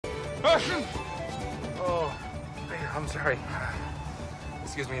Oh, I'm sorry.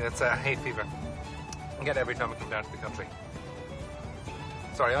 Excuse me, that's hay fever. I get it every time I come down to the country.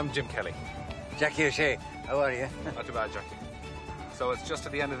 Sorry, I'm Jim Kelly. Jackie O'Shea, how are you? Not too bad, Jackie. So it's just to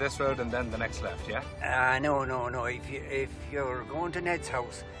the end of this road and then the next left, yeah? No. If you're going to Ned's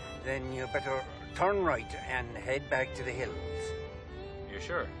house, then you better turn right and head back to the hills. You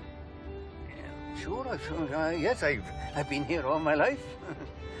sure? Sure. Yes, I've been here all my life.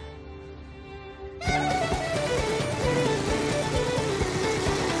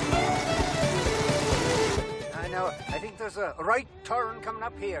 Now, I think there's a right turn coming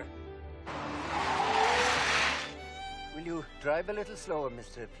up here. Will you drive a little slower,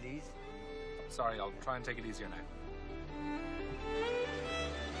 mister, please? Sorry, I'll try and take it easier now.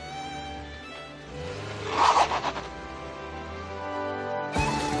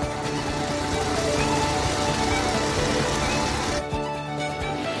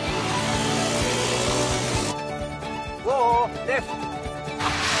 Whoa, left.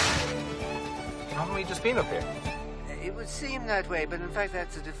 Haven't we just been up here? It would seem that way, but in fact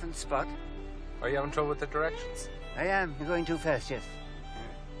that's a different spot. Are you having trouble with the directions? I am. You're going too fast, yes.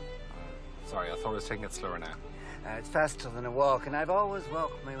 Sorry, I thought I was taking it slower now. It's faster than a walk, and I've always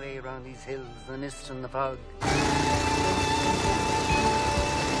walked my way around these hills, the mist and the fog.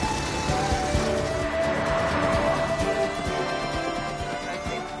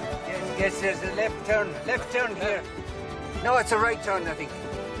 Yes, there's a left turn here. No, it's a right turn, I think.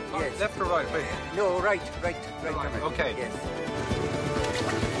 Oh, yes. Left or right, please? No, right. Okay. Yes.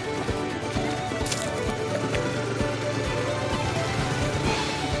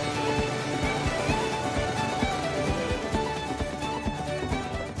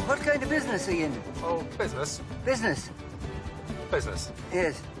 What kind of business are you in? Oh, business. Business? Business.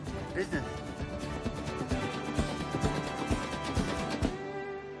 Yes, business.